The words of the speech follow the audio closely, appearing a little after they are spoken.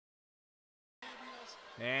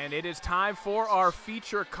And it is time for our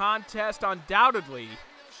feature contest, undoubtedly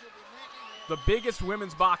the biggest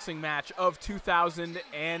women's boxing match of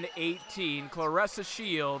 2018. Claressa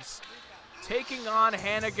Shields taking on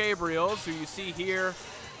Hanna Gabriels, who you see here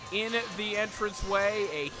in the entranceway,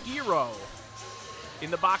 a hero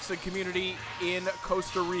in the boxing community in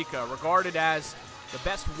Costa Rica, regarded as the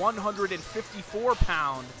best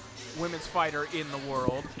 154-pound women's fighter in the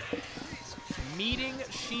world, meeting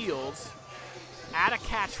Shields at a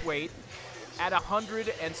catch weight at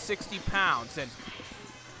 160 pounds. And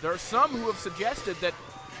there are some who have suggested that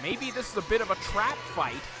maybe this is a bit of a trap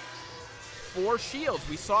fight for Shields.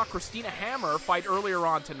 We saw Christina Hammer fight earlier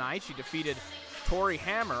on tonight. She defeated Tori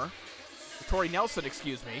Nelson,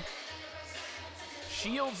 excuse me.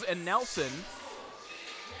 Shields and Nelson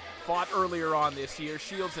fought earlier on this year.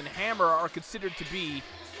 Shields and Hammer are considered to be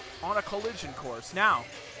on a collision course. Now,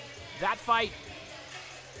 that fight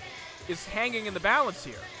is hanging in the balance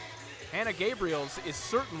here. Hanna Gabriels is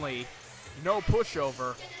certainly no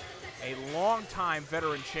pushover, a longtime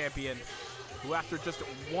veteran champion who, after just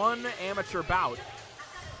one amateur bout,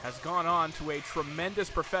 has gone on to a tremendous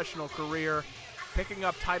professional career, picking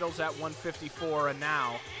up titles at 154 and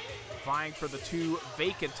now vying for the two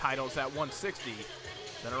vacant titles at 160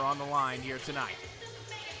 that are on the line here tonight.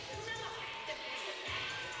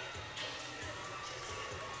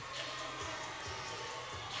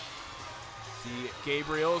 See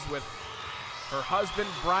Gabriels with her husband,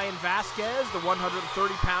 Brian Vasquez, the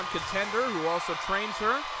 130-pound contender who also trains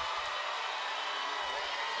her.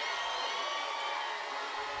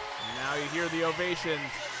 And now you hear the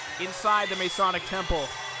ovations inside the Masonic Temple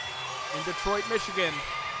in Detroit, Michigan,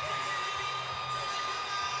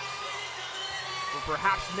 for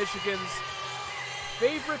perhaps Michigan's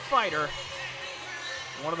favorite fighter,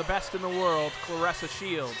 one of the best in the world, Claressa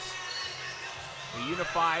Shields, a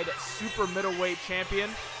unified super middleweight champion.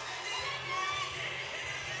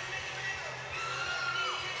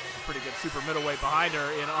 A pretty good super middleweight behind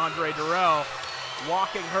her in Andre Durrell,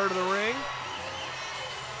 walking her to the ring.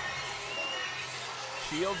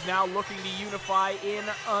 Shields now looking to unify in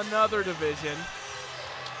another division.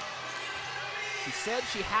 She said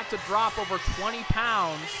she had to drop over 20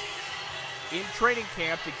 pounds in training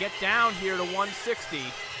camp to get down here to 160.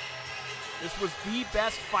 This was the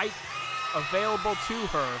best fight available to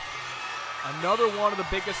her. Another one of the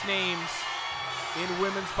biggest names in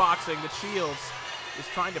women's boxing that Shields is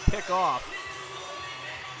trying to pick off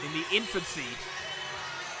in the infancy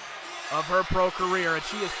of her pro career, and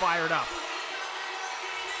she is fired up.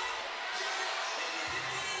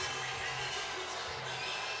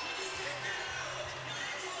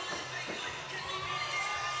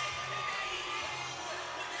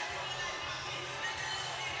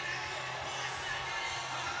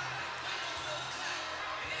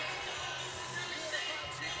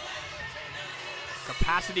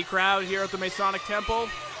 Capacity crowd here at the Masonic Temple.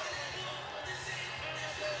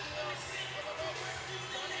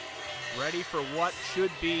 Ready for what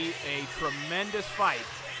should be a tremendous fight.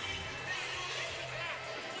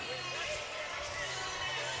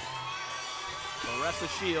 Claressa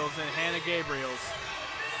Shields and Hanna Gabriels,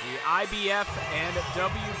 the IBF and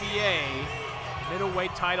WBA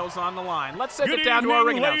middleweight titles on the line. Let's send it down to our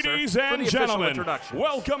ring announcer ladies for and the official gentlemen. introductions.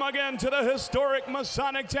 Welcome again to the historic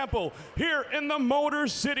Masonic Temple here in the Motor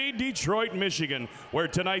City, Detroit, Michigan, where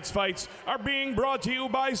tonight's fights are being brought to you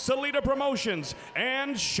by Salida Promotions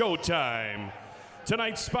and Showtime.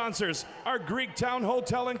 Tonight's sponsors are Greektown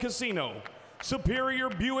Hotel and Casino, Superior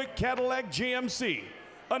Buick Cadillac GMC,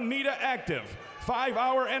 Anita Active, 5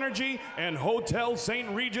 Hour Energy, and Hotel St.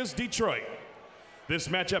 Regis, Detroit. This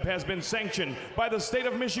matchup has been sanctioned by the State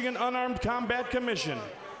of Michigan Unarmed Combat Commission.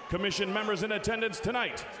 Commission members in attendance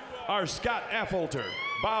tonight are Scott Affolter,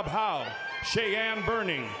 Bob Howe, Cheyenne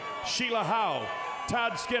Burning, Sheila Howe,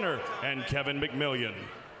 Todd Skinner, and Kevin McMillian.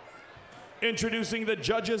 Introducing the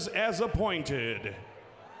judges as appointed: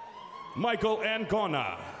 Michael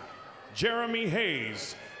Ancona, Jeremy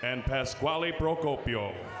Hayes, and Pasquale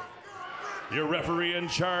Procopio. Your referee in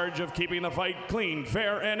charge of keeping the fight clean,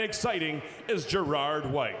 fair, and exciting is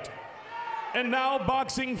Gerard White. And now,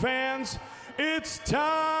 boxing fans, it's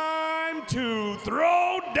time to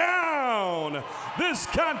throw down. This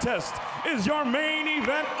contest is your main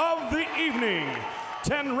event of the evening.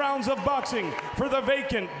 10 rounds of boxing for the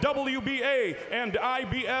vacant WBA and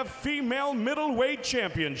IBF female middleweight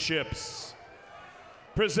championships.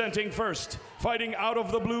 Presenting first, fighting out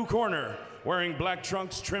of the blue corner, wearing black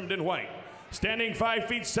trunks trimmed in white. Standing 5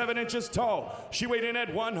 feet 7 inches tall, she weighed in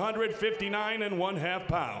at 159 1/2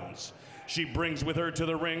 pounds. She brings with her to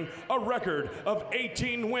the ring a record of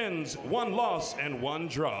 18 wins, 1 loss, and 1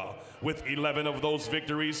 draw, with 11 of those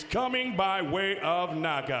victories coming by way of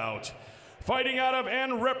knockout. Fighting out of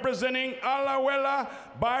and representing Alajuela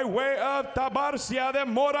by way of Tabarcia de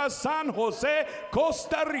Mora, San Jose,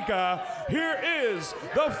 Costa Rica, here is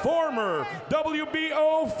the former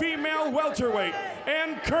WBO female welterweight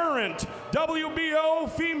and current WBO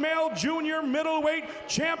female junior middleweight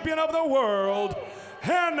champion of the world,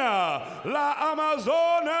 Hanna La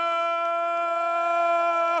Amazona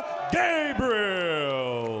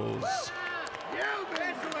Gabriels.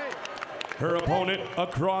 Her opponent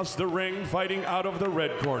across the ring, fighting out of the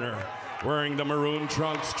red corner, wearing the maroon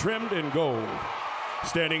trunks trimmed in gold.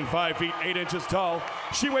 Standing 5 feet 8 inches tall,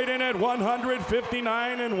 she weighed in at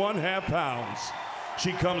 159½ pounds.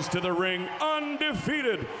 She comes to the ring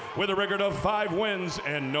undefeated with a record of 5 wins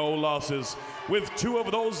and no losses, with 2 of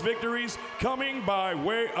those victories coming by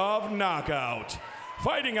way of knockout.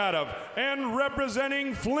 Fighting out of and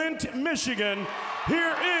representing Flint, Michigan,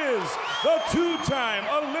 here is the 2-time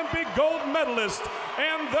Olympic gold medalist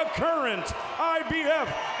and the current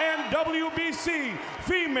IBF and WBC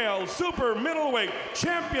female super middleweight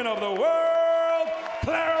champion of the world,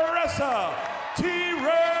 Claressa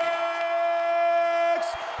T-Rex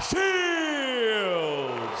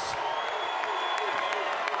Shields.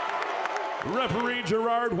 Referee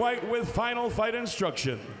Gerard White with final fight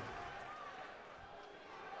instruction.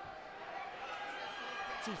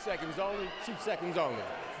 Chief seconds only, chief seconds only.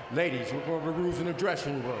 Ladies, we're going over rules in the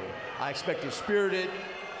dressing room. I expect a spirited,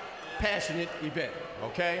 passionate event,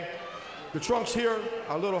 okay? The trunks here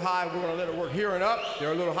are a little high. We're going to let it work here and up.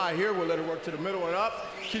 They're a little high here. We'll let it work to the middle and up.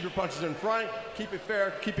 Keep your punches in front. Keep it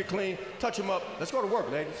fair. Keep it clean. Touch them up. Let's go to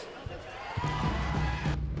work, ladies.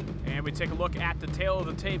 And we take a look at the tail of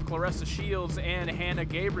the tape, Claressa Shields and Hanna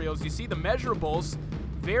Gabriels. You see the measurables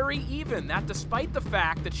very even. That despite the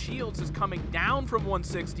fact that Shields is coming down from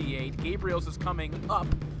 168, Gabriels is coming up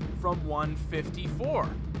from 154.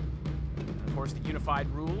 And of course, the unified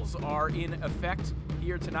rules are in effect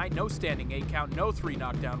here tonight. No standing 8 count, no 3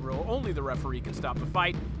 knockdown rule. Only the referee can stop the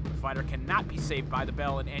fight. The fighter cannot be saved by the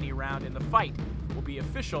bell in any round, and the fight will be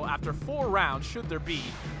official after 4 rounds should there be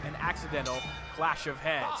an accidental clash of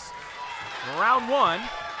heads. Round 1.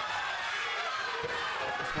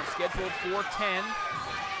 This one's scheduled for 10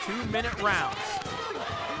 2-minute rounds.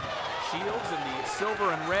 Shields in the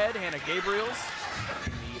silver and red, Hanna Gabriels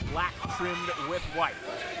in the black trimmed with white.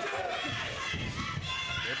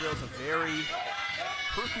 Gabriels a very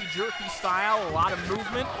herky-jerky style, a lot of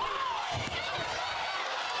movement.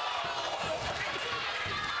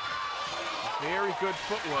 Very good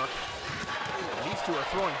footwork. These two are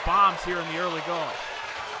throwing bombs here in the early going.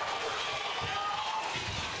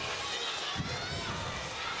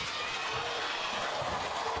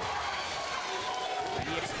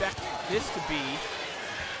 Expect this to be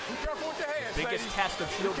the biggest test of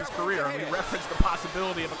Shields' career, and we referenced the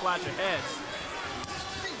possibility of a clash of heads.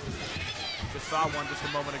 Just saw one just a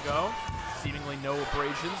moment ago. Seemingly no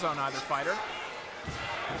abrasions on either fighter.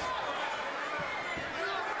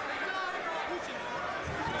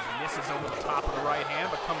 Misses over the top of the right hand,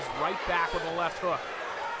 but comes right back with a left hook.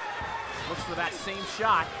 Looks for that same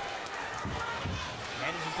shot.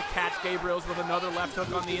 Manages to catch Gabriels with another left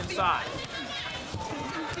hook on the inside.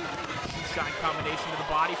 Shine combination to the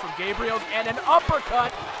body from Gabriels, and an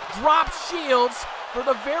uppercut drops Shields for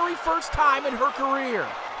the very first time in her career.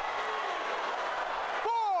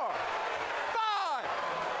 4, 5,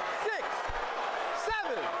 6,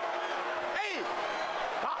 7, 8.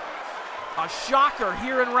 A shocker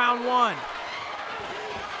here in round 1.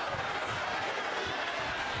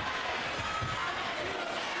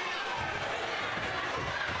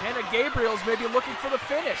 Hanna Gabriels may be looking for the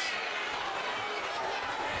finish.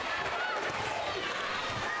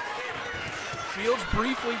 Shields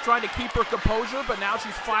briefly trying to keep her composure, but now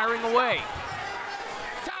she's firing away.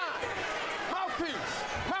 Time. Mouthpiece.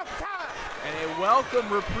 Mouth time. And a welcome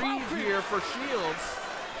reprieve here for Shields,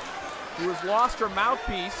 who has lost her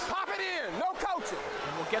mouthpiece. Pop it in. No coaching.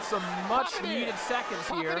 And we'll get some much needed seconds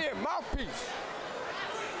here. Pop it in. Mouthpiece.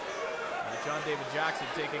 And John David Jackson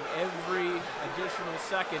taking every additional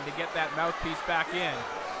second to get that mouthpiece back in.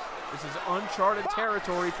 This is uncharted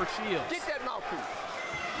territory for Shields. Get that mouthpiece.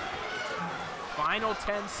 Final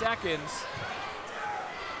 10 seconds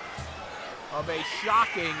of a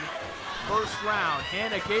shocking first round.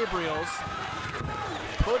 Hanna Gabriels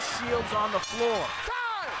puts Shields on the floor.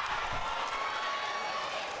 Time!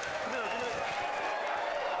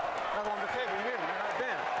 Not on the table here, man.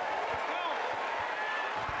 Down.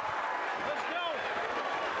 Let's go.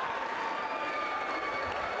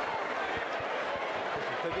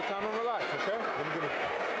 Take your time. down and relax, okay? Let me get it.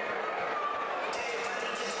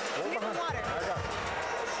 Give me the water. I got it.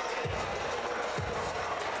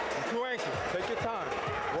 You're too anxious. Take your time.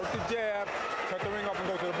 Work the jab, cut the ring up and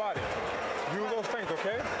go to the body. Use those feints,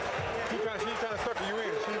 okay? She's trying to sucker you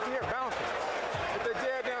in. She's here, bouncing. Get that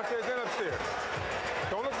jab downstairs and upstairs.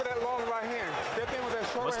 Don't look for that long right hand. Step in with that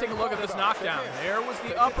short Let's hand. take a look at this knockdown. There was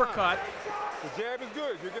the uppercut. The jab is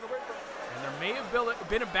good. You're getting away from it. And there may have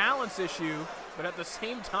been a balance issue, but at the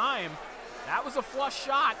same time, that was a flush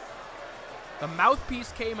shot. The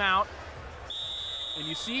mouthpiece came out, and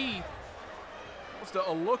you see almost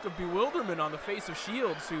a look of bewilderment on the face of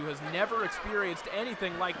Shields, who has never experienced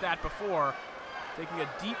anything like that before, taking a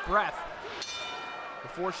deep breath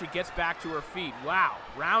before she gets back to her feet. Wow,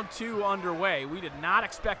 round 2 underway. We did not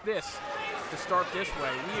expect this to start this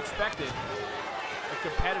way. We expected a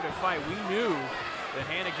competitive fight. We knew that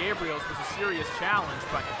Hanna Gabriels was a serious challenge,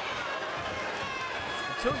 but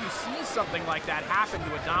until you see something like that happen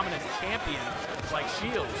to a dominant champion like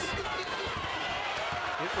Shields,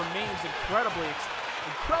 it remains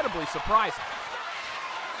incredibly surprising.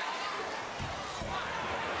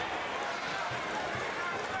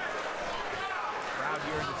 Crowd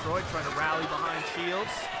here in Detroit trying to rally behind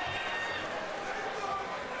Shields.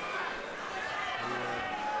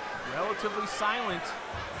 Relatively silent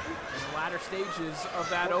in the latter stages of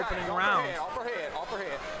that opening round. Off her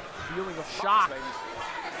head. Feeling of shock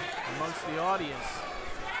amongst the audience.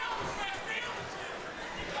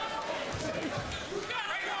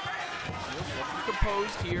 Shields looking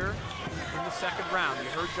composed here in the second round. You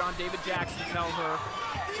heard John David Jackson tell her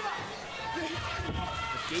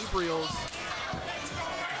that Gabriels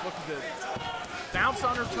is looking to bounce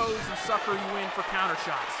on her toes and sucker you in for counter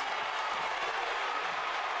shots.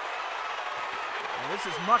 And this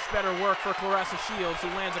is much better work for Claressa Shields, who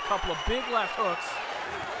lands a couple of big left hooks.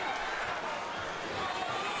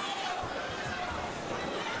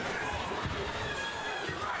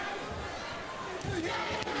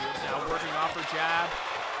 Now working off her jab.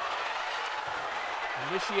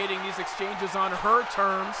 Initiating these exchanges on her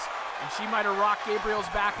terms, and she might have rocked Gabriels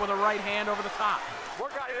back with a right hand over the top.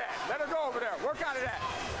 Work out of that. Let her go over there. Work out of that.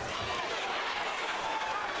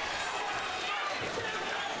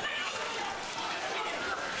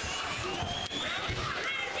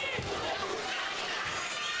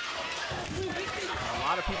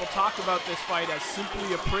 A lot of people talk about this fight as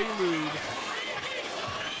simply a prelude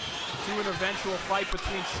to an eventual fight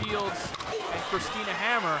between Shields and Christina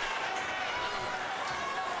Hammer.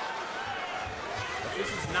 But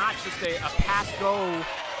this is not just a pass-go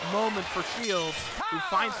moment for Shields, who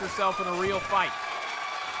finds herself in a real fight.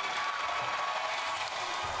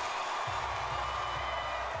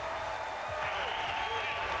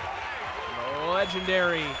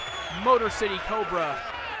 Legendary Motor City Cobra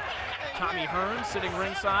Tommy Hearn sitting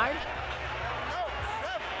ringside.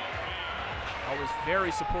 Always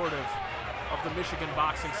very supportive of the Michigan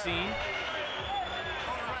boxing scene.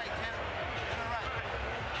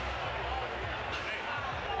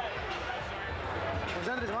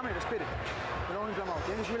 Concéntrese, mami, respire. El ojo inflamado.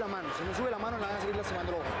 Tiene que subir la mano. Si no sube la mano, la van a seguir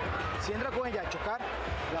lastimando el ojo. Si entra con ella a chocar,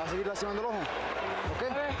 la va a seguir lastimando el ojo. ¿Ok?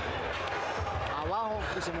 Abajo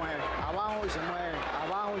y se mueve. Abajo y se mueve.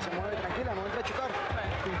 Abajo y se mueve. Tranquila, no entra a chocar.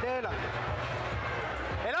 Pintela.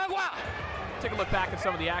 El agua! Take a look back at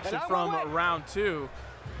some of the action from round 2.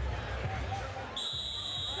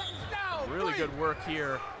 Really good work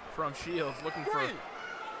here from Shields, looking for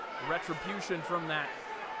retribution from that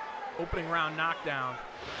opening round knockdown.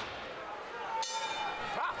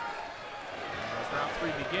 As round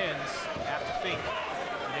 3 begins, you have to think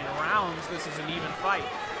that in rounds this is an even fight.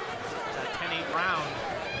 That 10-8 round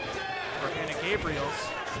for Hanna Gabriels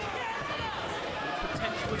will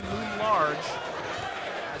potentially loom large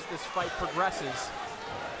as this fight progresses.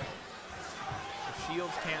 If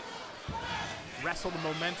Shields can't wrestle the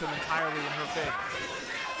momentum entirely in her favor.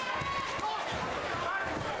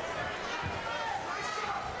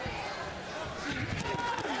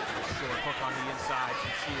 Short hook on the inside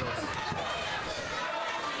from Shields.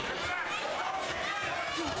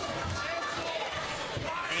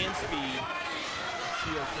 Hand speed.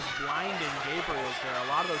 Shields just blinding Gabriels there. A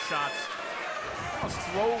lot of those shots, almost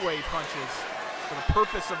throwaway punches for the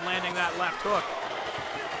purpose of landing that left hook.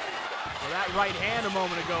 Well, that right hand a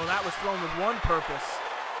moment ago, that was thrown with one purpose.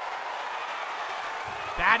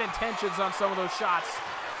 Bad intentions on some of those shots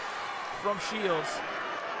from Shields.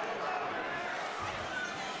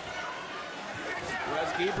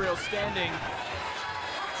 Whereas Gabriel standing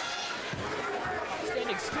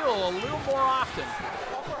still a little more often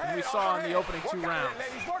than we saw in the opening 2 rounds.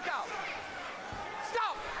 Ladies, work out.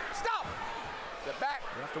 Stop. Stop. Step back.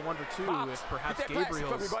 You have to wonder, too, if perhaps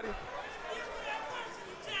Gabriels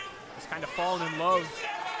has kind of fallen in love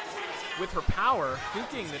with her power,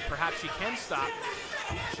 thinking that perhaps she can stop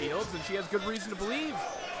Shields, and she has good reason to believe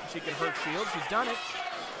she can hurt Shields. She's done it.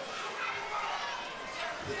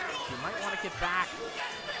 She might want to get back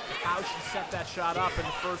to how she set that shot up in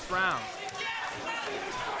the first round.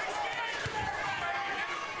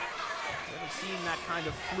 We haven't seen that kind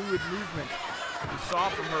of fluid movement we saw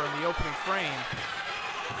from her in the opening frame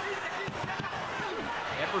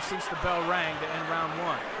ever since the bell rang to end round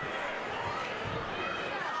one.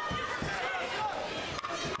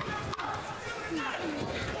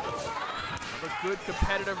 Another good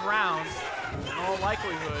competitive round, in all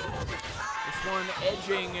likelihood. This one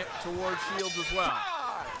edging towards Shields as well.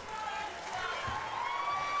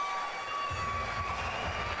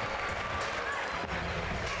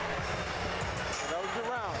 That was a good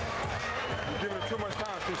round. You're giving her too much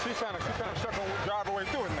time. See, she's trying to suck and drive her way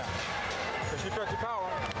through it now. So she felt your power.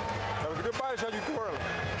 That was a good body shot you threw early.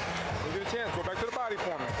 You get a chance, go back to the body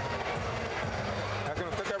for me. That's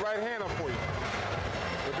gonna set that right hand up for you.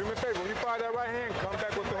 So do me a favor, when you fire that right hand, come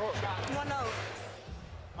back with the hook.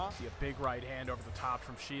 See a big right hand over the top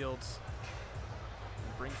from Shields.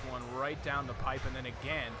 And brings one right down the pipe, and then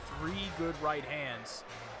again, 3 good right hands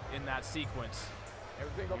in that sequence.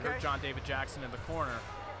 Everything You heard John David Jackson in the corner.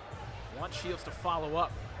 Want Shields to follow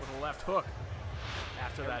up with a left hook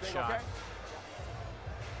after that shot. Okay?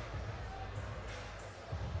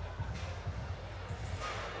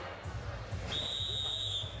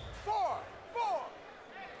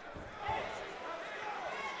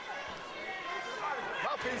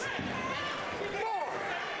 Mouthpiece. 4.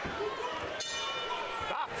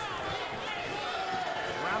 Stop.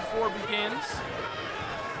 Round 4 begins.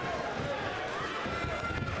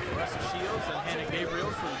 Claressa Shields and Hanna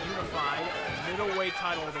Gabriels for the unified middleweight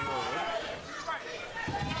title of the world.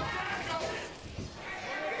 2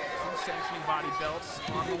 sanctioning body belts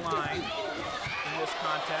on the line in this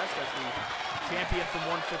contest as the champion from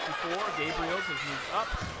 154, Gabriels, has moved up.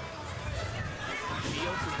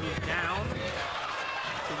 Shields has moved down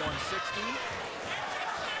to 160.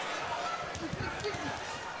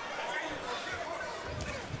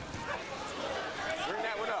 Bring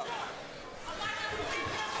that one up.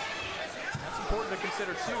 That's important to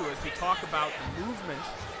consider too as we talk about the movement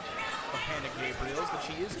of Hanna Gabriels, that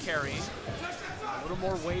she is carrying a little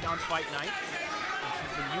more weight on fight night than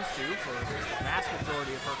she's been used to for the vast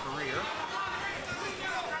majority of her career.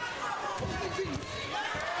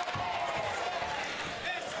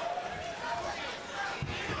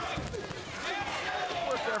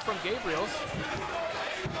 Work there from Gabriels.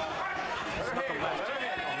 Snuck a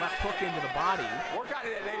left hook into the body. Work out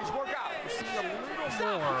of that, ladies. Work out. We're seeing a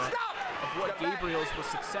little more of what Gabriels was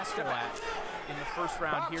successful at in the first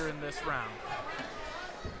round here in this round.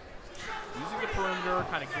 Using the perimeter,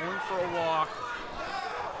 kind of going for a walk,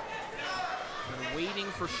 and waiting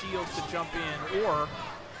for Shields to jump in, or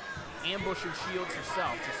ambushing Shields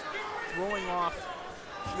herself, just throwing off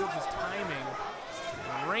Shields' timing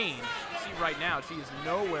and range. You see right now, she is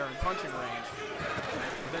nowhere in punching range,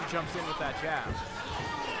 and then jumps in with that jab.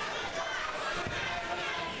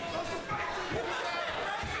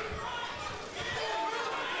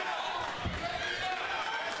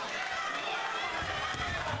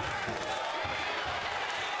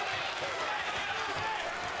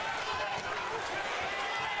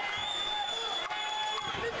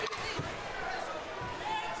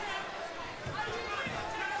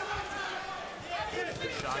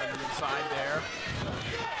 Shot on the inside there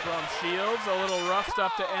from Shields. A little rough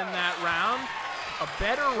stuff to end that round. A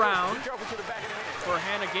better round for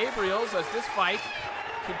Hanna Gabriels as this fight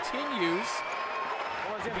continues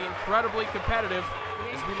to be incredibly competitive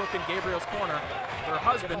as we look in Gabriel's corner. Her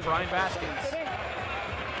husband, Brian Vasquez.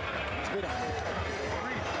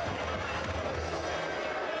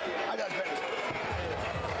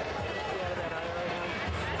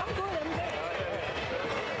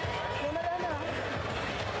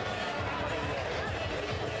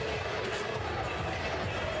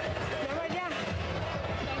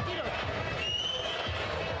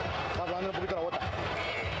 Un poquito la bota.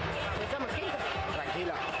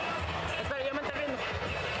 Tranquila. Espera, yo me entreno.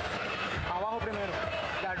 Abajo primero.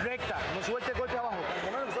 La recta. No suelte el golpe abajo.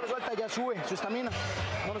 Cuando menos solo suelta, ya sube su estamina.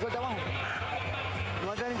 No lo suelte abajo. No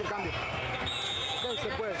va a tener intercambio. Ok, se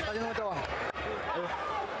puede. Está haciendo buen trabajo.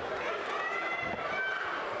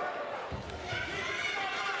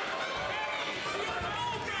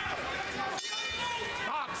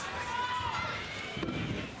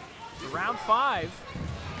 Round 5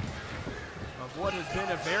 of what has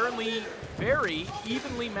been a very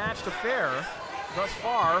evenly matched affair thus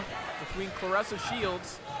far between Claressa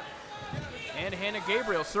Shields and Hanna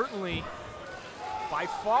Gabriels. Certainly, by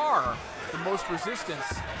far, the most resistance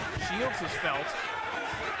Shields has felt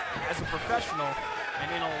as a professional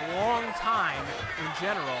and in a long time in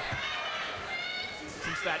general,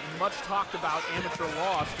 since that much talked about amateur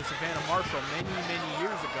loss to Savannah Marshall many, many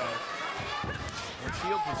years ago when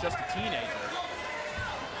Shields was just a teenager.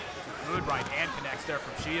 Good right hand connects there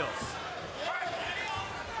from Shields.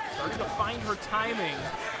 Starting to find her timing.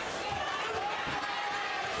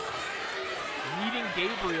 Meeting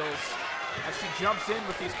Gabriels as she jumps in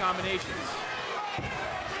with these combinations.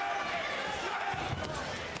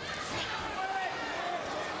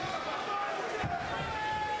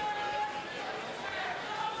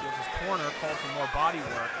 Shields' corner called for more body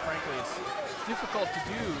work. Frankly, it's difficult to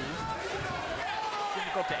do,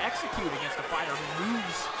 difficult to execute against a fighter who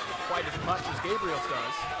moves quite as much as Gabriels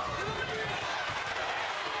does.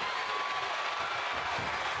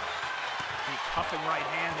 The cuffing right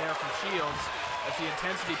hand there from Shields as the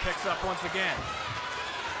intensity picks up once again.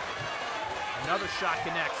 Another shot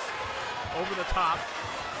connects over the top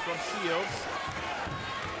from Shields.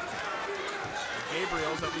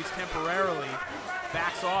 Gabriels, at least temporarily,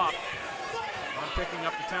 backs off on picking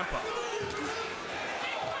up the tempo.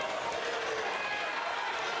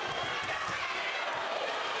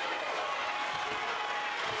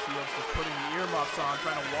 Shields just putting the earmuffs on,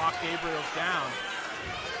 trying to walk Gabriels down.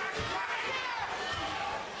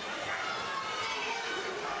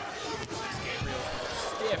 Gabriels with a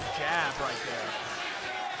stiff jab right there.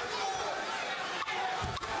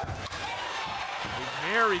 A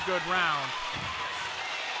very good round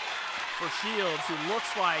for Shields, who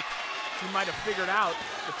looks like she might have figured out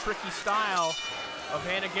the tricky style of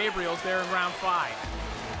Hanna Gabriels there in round 5.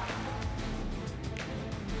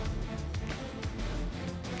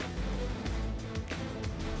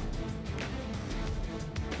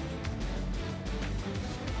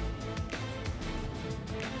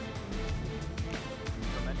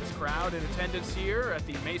 Crowd in attendance here at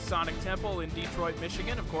the Masonic Temple in Detroit,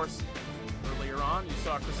 Michigan. Of course, earlier on you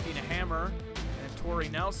saw Christina Hammer and Tori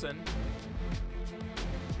Nelson.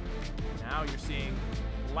 Now you're seeing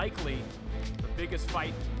likely the biggest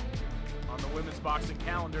fight on the women's boxing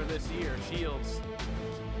calendar this year, Shields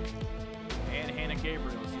and Hanna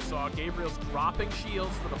Gabriels. You saw Gabriels dropping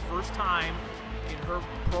Shields for the first time in her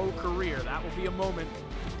pro career. That will be a moment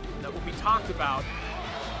that will be talked about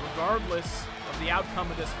regardless of the outcome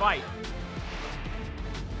of this fight.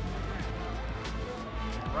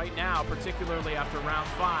 And right now, particularly after round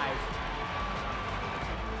 5,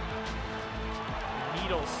 the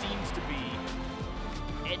needle seems to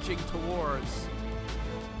be edging towards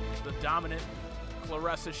the dominant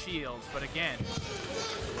Claressa Shields. But again,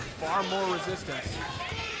 with far more resistance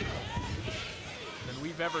than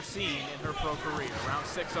we've ever seen in her pro career. Round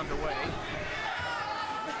 6 underway.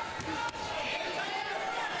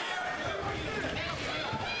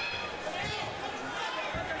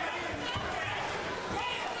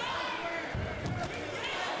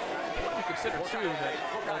 Consider too that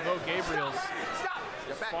although Gabriels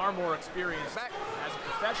is far more experienced as a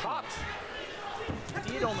professional,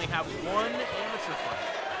 did only have one amateur fight.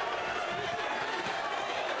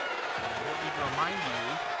 I don't need to remind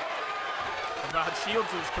you about Shields'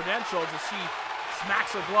 credentials as she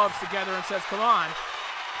smacks her gloves together and says, "Come on."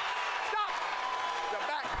 Stop! Get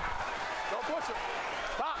back! Don't push it.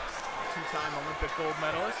 Box! Two-time Olympic gold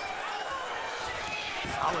medalist.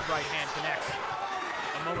 Solid right hand connects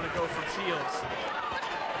a moment ago from Shields.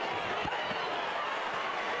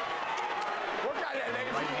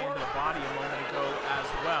 Right hand to the body a moment ago as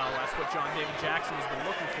well. That's what John David Jackson has been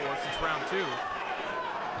looking for since round 2.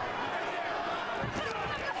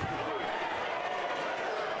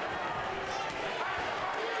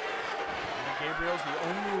 Hanna Gabriels, the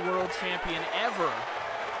only world champion ever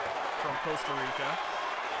from Costa Rica.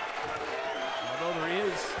 Although there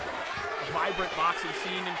is a vibrant boxing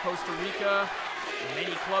scene in Costa Rica,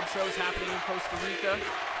 many club shows happening in Costa Rica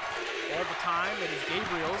all the time, it is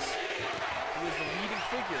Gabriels who is the leading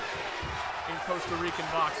figure in Costa Rican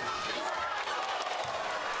boxing.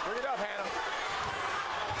 Bring it up, Hanna.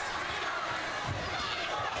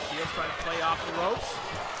 Shields trying to play off the ropes.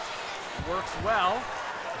 Works well.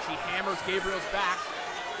 She hammers Gabriels back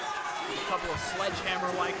with a couple of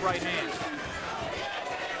sledgehammer-like right hands.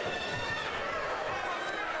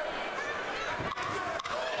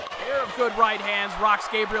 Pair of good right hands rocks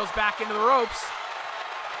Gabriels back into the ropes.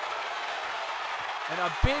 And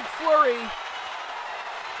a big flurry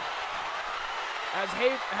as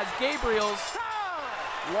Gabriels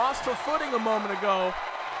lost her footing a moment ago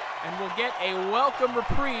and will get a welcome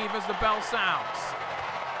reprieve as the bell sounds.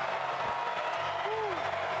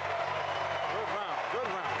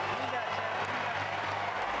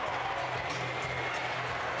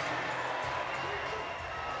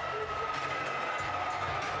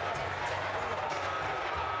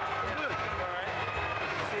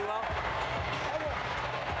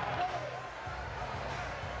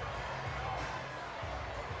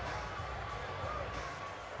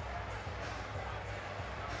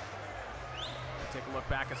 Take a look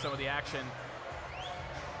back at some of the action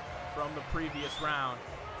from the previous round.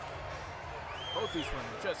 Both these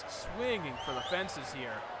women just swinging for the fences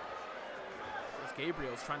here. As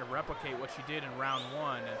Gabriels trying to replicate what she did in round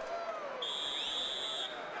 1. And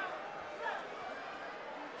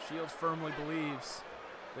Shields firmly believes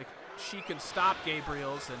that she can stop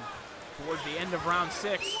Gabriels, and towards the end of round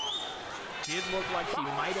 6, did look like she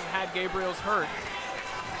might have had Gabriels hurt.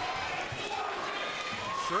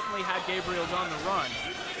 Certainly had Gabriels on the run.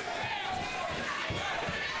 See if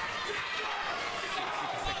she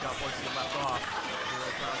can pick up where she left off. Here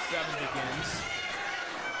as round 7 begins.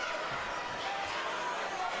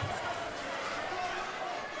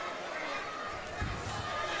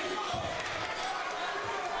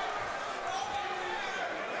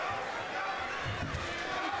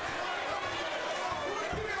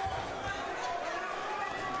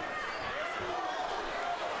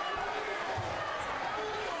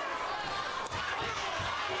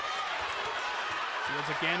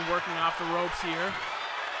 Again, working off the ropes here.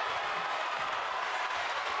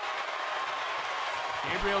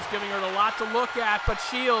 Gabriels giving her a lot to look at, but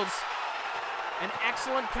Shields, an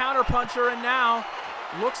excellent counterpuncher, and now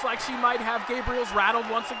looks like she might have Gabriels rattled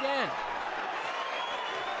once again.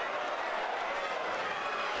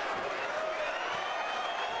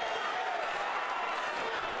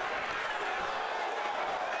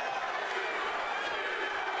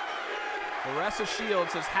 Claressa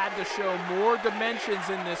Shields has had to show more dimensions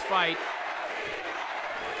in this fight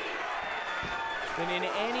than in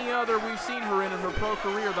any other we've seen her in her pro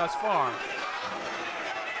career thus far.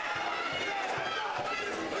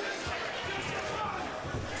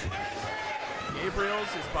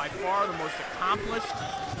 Gabriels is by far the most accomplished,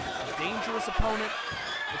 dangerous opponent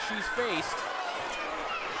that she's faced.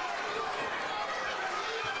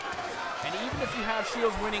 And even if you have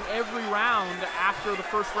Shields winning every round after the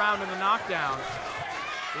first round in the knockdown,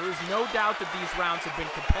 there is no doubt that these rounds have been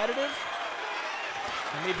competitive,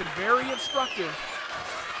 and they've been very instructive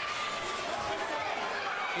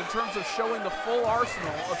in terms of showing the full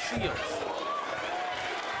arsenal of Shields.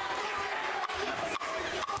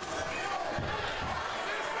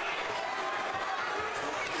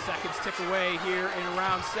 Seconds tick away here in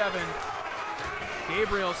round 7.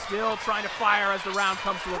 Gabriel still trying to fire as the round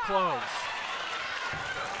comes to a close.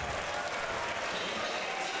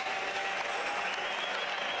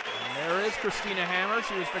 And there is Christina Hammer.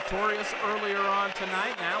 She was victorious earlier on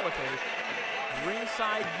tonight, now with a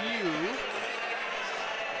ringside view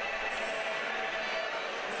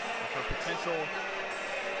of her potential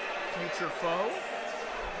future foe.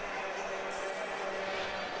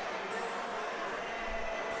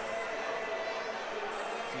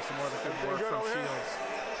 See some more of the good work from Shields,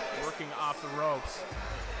 working off the ropes.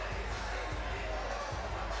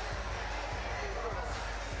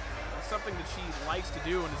 That's something that she likes to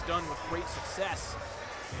do and has done with great success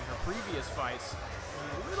in her previous fights.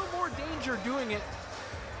 A little more danger doing it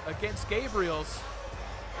against Gabriels.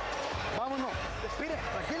 Vámonos, respire,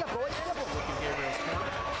 tranquila, aprovecha. Look in Gabriel's corner.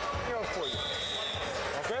 Here for you.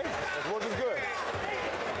 Okay? This work is good.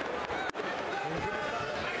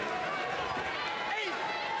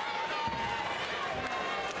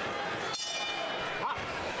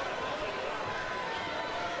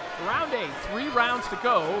 Round 8, 3 rounds to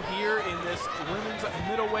go here in this women's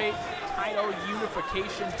middleweight title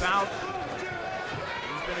unification bout.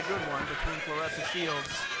 It's been a good one between Claressa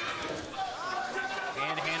Shields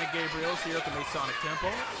and Hanna Gabriels here at the Masonic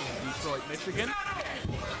Temple in Detroit, Michigan.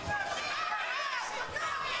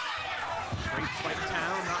 Great fight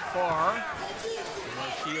town, not far from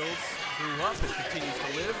where Shields grew up and continues to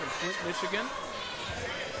live in Flint, Michigan.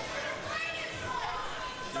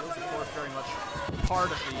 Shields, of course, very much part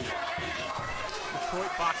of the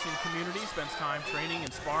Detroit boxing community, spends time training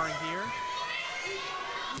and sparring here.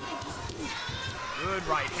 Good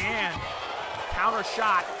right hand, counter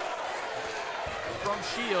shot from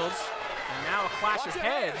Shields, and now a clash of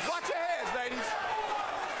heads. Watch your heads, ladies.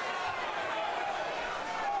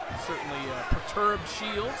 Certainly perturbed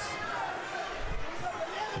Shields.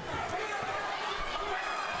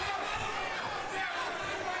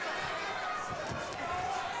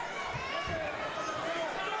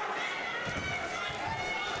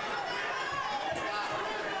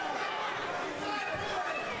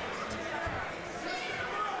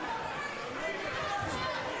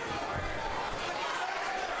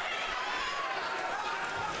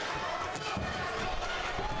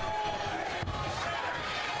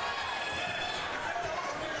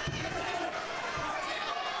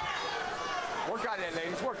 Work out there,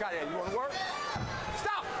 ladies. Work out there. You want to work?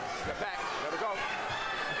 Stop. Step back. Let her go.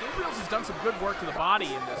 Gabriels is done some good work to the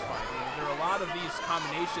body in this fight. I mean, there are a lot of these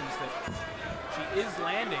combinations that she is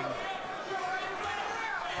landing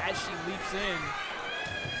as she leaps in.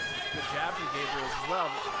 Good jab from Gabriels as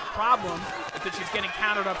well. The problem is that she's getting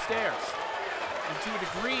countered upstairs. And to a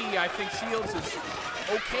degree, I think Shields is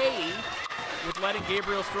okay with letting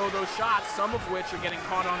Gabriels throw those shots, some of which are getting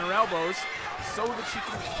caught on her elbows, so that she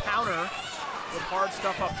can counter with hard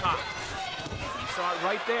stuff up top. You saw it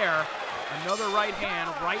right there. Another right hand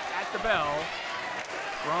right at the bell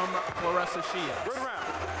from Claressa Shields. Good round.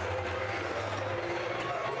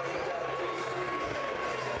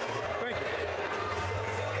 Thank you.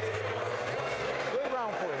 Good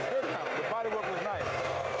round for you. Good round. The body work was nice.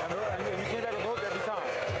 And you came back with hook every time.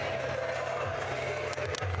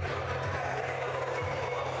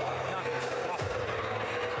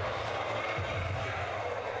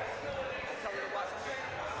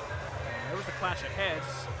 There was the clash of heads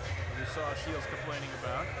we saw Shields complaining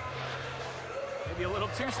about. Maybe a little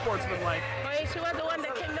too sportsmanlike She was the one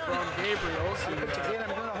that came down. from Gabriels, who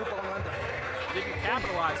didn't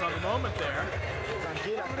capitalize on the moment there.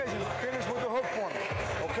 You finish with the hook for me.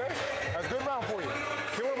 Okay? That's a good round for you.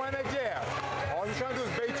 Kill her behind that jab. All you're trying to do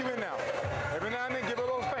is bait you in now. Every now and then give her a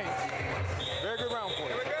little feint. Very good round for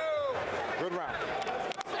you. Here we go. Good round.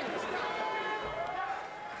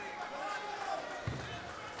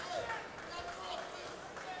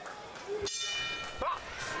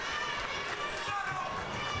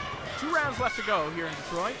 Two rounds left to go here in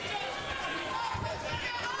Detroit.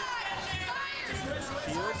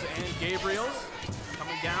 Shields and Gabriels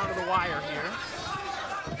coming down to the wire here.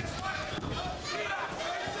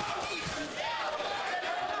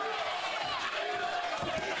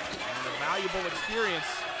 And a valuable experience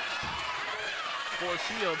for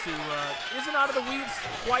Shields, who isn't out of the weeds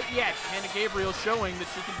quite yet. Hanna Gabriels showing that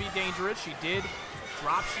she can be dangerous. She did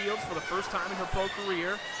drop Shields for the first time in her pro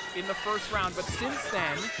career in the first round, but since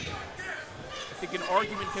then, I think an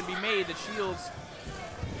argument can be made that Shields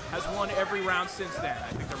has won every round since then.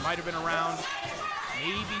 I think there might have been a round,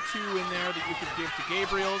 maybe two in there that you could give to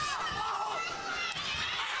Gabriels,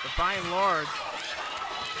 but by and large,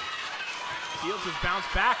 Shields has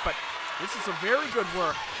bounced back, but this is some very good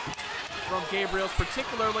work from Gabriels,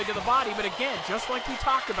 particularly to the body, but again, just like we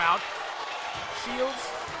talked about,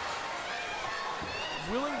 Shields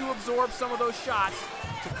willing to absorb some of those shots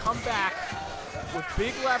to come back with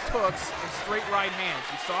big left hooks and straight right hands.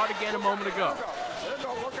 You saw it again a moment ago.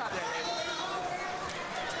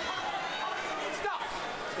 Stop.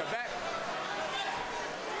 Step back.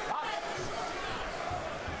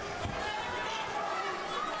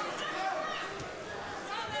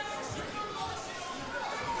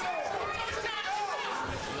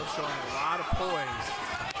 Shields showing a lot of poise,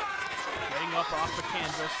 getting up off the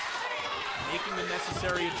canvas, making the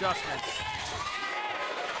necessary adjustments.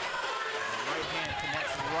 The right hand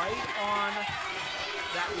connects right on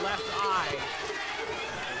that left eye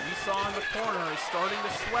that we saw in the corner is starting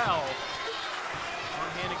to swell on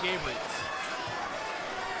Hanna Gabriels.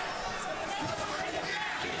 Right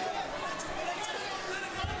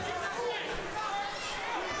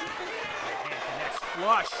hand connects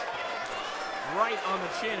flush right on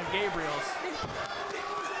the chin of Gabriels.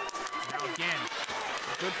 Now again,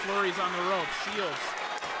 good flurries on the ropes. Shields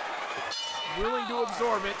willing to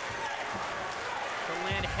absorb it, to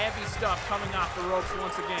land heavy stuff coming off the ropes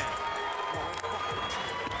once again.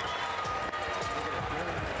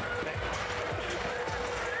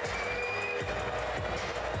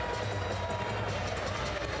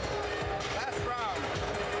 Last round.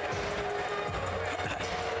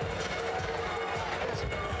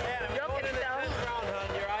 Yo que te da. Round, hun.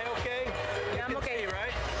 Your eye okay? Yeah, I'm okay.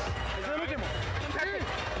 Right? Es el último.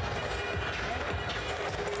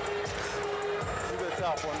 You better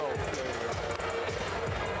tell for no.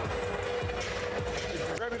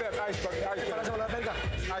 Grab me that ice bag.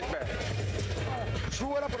 Ice bag.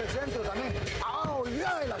 Súbela por el centro también. Ah,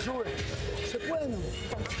 olvídate, la sube. Se puede, ¿no?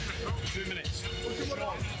 2 minutes.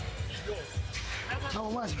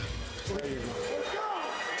 Vamos más.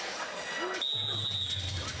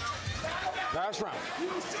 Last round.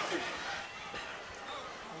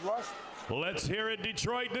 Rush. Let's hear it,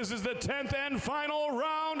 Detroit. This is the 10th and final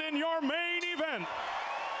round in your main event.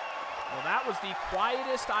 Well, that was the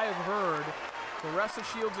quietest I have heard Claressa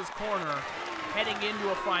Shields' corner heading into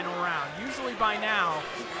a final round. Usually by now,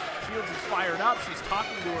 Shields is fired up. She's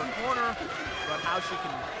talking to her corner about how she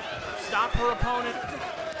can stop her opponent.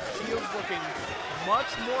 Shields looking much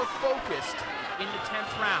more focused in the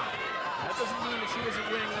 10th round. That doesn't mean that she isn't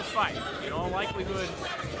winning this fight. In all likelihood,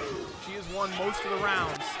 she has won most of the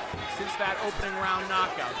rounds since that opening round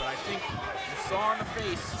knockout. But I think you saw on the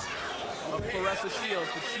face of Claressa Shields,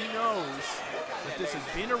 but she knows that this has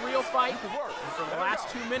been a real fight, and for the last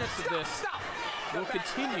 2 minutes of this will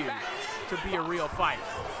continue to be a real fight.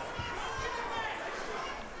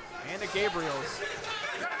 Hanna Gabriels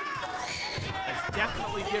has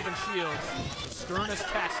definitely given Shields the sternest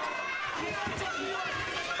test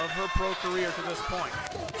of her pro career to this point.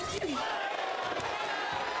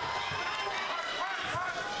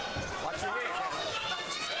 Watch your head.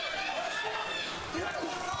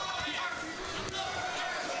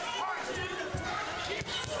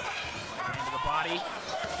 Into the body.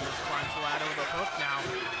 Shields climbs the ladder with a hook now.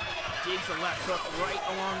 Digs a left hook right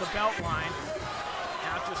along the belt line.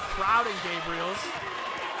 Now just crowding Gabriels.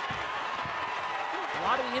 A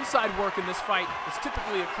lot of the inside work in this fight has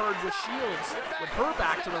typically occurred with Shields, with her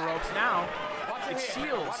back to the ropes. Now, it's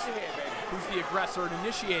Shields who's the aggressor and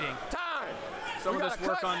initiating some of this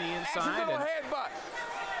work on the inside. And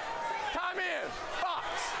Time in.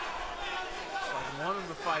 Box. it's like one of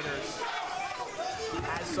the fighters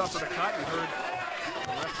has suffered a cut. We heard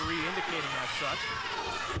the referee indicating as such.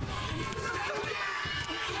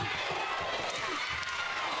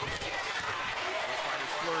 Both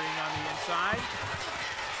fighters flurrying on the inside.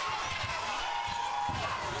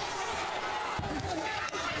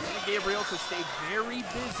 Gabriels has stayed very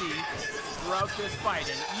busy throughout this fight,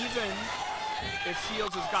 and even if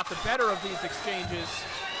Shields has got the better of these exchanges,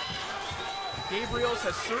 Gabriels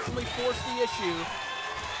has certainly forced the issue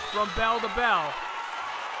from bell to bell.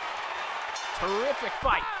 Terrific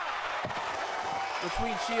fight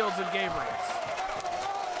between Shields and Gabriels.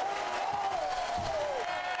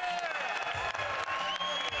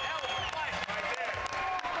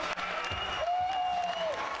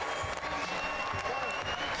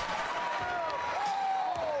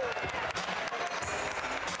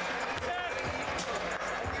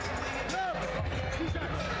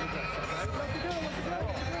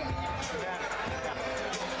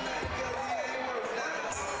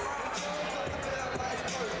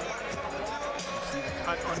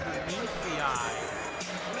 Underneath the eye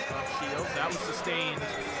of Shields. That was sustained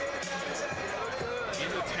in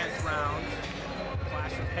the 10th round.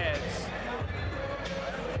 Clash of heads.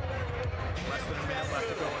 Less than a minute left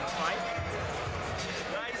to go in the fight.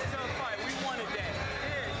 Nice tough fight. We wanted that.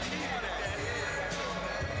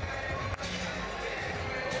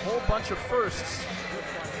 A whole bunch of firsts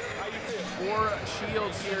for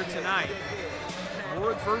Shields here tonight.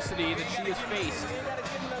 More adversity that she has faced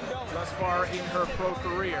thus far in her pro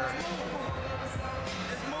career.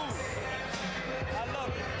 Let's move. I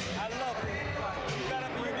love it. I love it. You got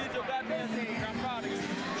up and you did your goddamn thing. I'm proud of you. You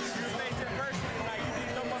made your first tonight. You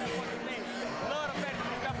did no motherfucking thing. Love the fact that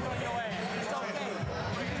you got put on your ass. It's okay.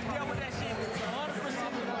 You can deal with that shit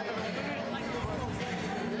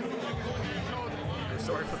 100%.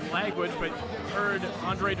 Sorry for the language, but heard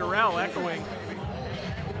Andre Durrell echoing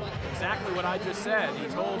exactly what I just said. He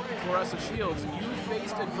told Claressa Shields, you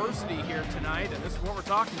faced adversity here tonight, and this is what we're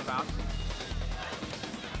talking about.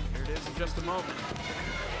 Here it is in just a moment.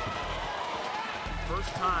 First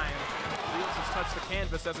time Shields has touched the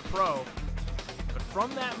canvas as a pro, but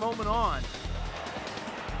from that moment on,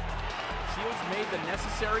 Shields made the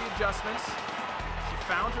necessary adjustments. She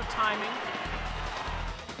found her timing.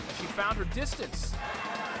 She found her distance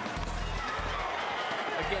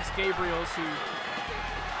against Gabriels, who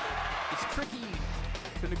is tricky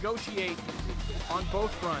to negotiate on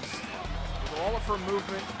both fronts. With all of her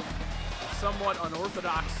movement, somewhat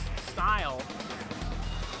unorthodox style,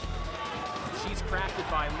 she's crafted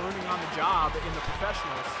by learning on the job in the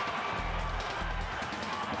professionals.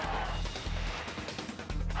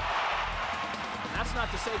 And that's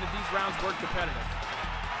not to say that these rounds weren't competitive.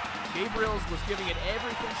 Gabriels was giving it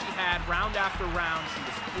everything she had round after round. She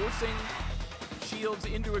was forcing Shields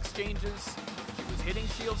into exchanges. She was hitting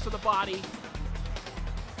Shields to the body.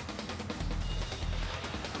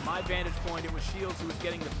 From my vantage point, it was Shields who was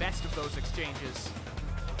getting the best of those exchanges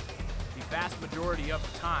the vast majority of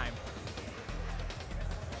the time.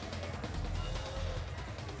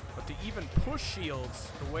 But to even push Shields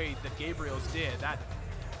the way that Gabriels did, that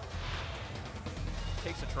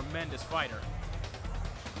takes a tremendous fighter.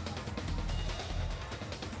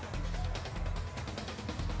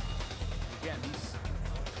 Again, these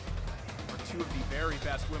are two of the very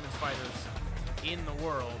best women's fighters in the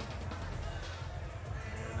world.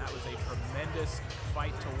 And that was a tremendous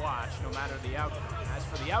fight to watch, no matter the outcome. As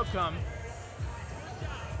for the outcome,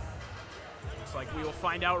 looks like we will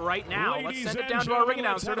find out right now. Let's send it down to our ring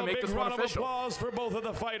announcer to make this one official. Applause for both of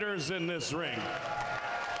the fighters in this ring.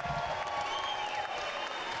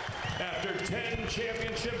 After 10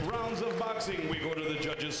 championship rounds of boxing, we go to the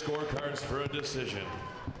judges' scorecards for a decision.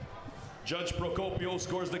 Judge Procopio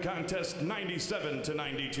scores the contest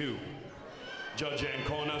 97-92. Judge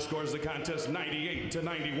Ancona scores the contest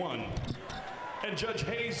 98-91. And Judge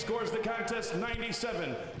Hayes scores the contest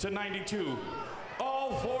 97-92.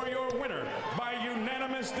 All for your winner by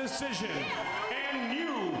unanimous decision and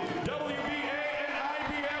new WBA and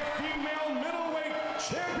IBF female middleweight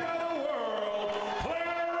champion of the world,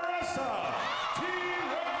 Claressa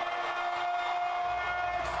T-Rex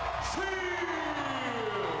Shields.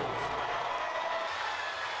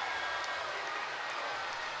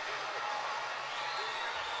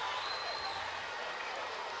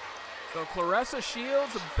 So Claressa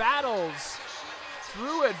Shields battles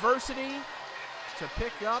through adversity to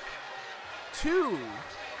pick up 2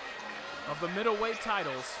 of the middleweight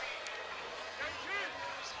titles.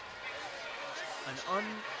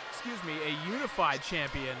 A unified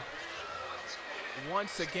champion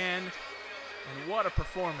once again. And what a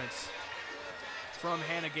performance from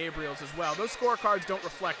Hanna Gabriels as well. Those scorecards don't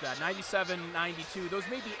reflect that. 97-92, those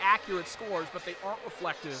may be accurate scores, but they aren't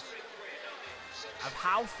reflective of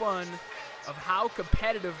how fun, of how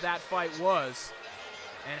competitive that fight was,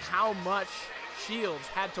 and how much Shields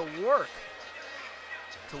had to work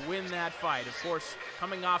to win that fight. Of course,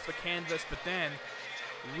 coming off the canvas, but then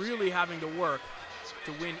really having to work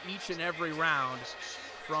to win each and every round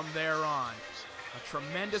from there on. A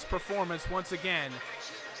tremendous performance once again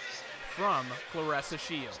from Claressa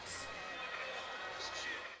Shields.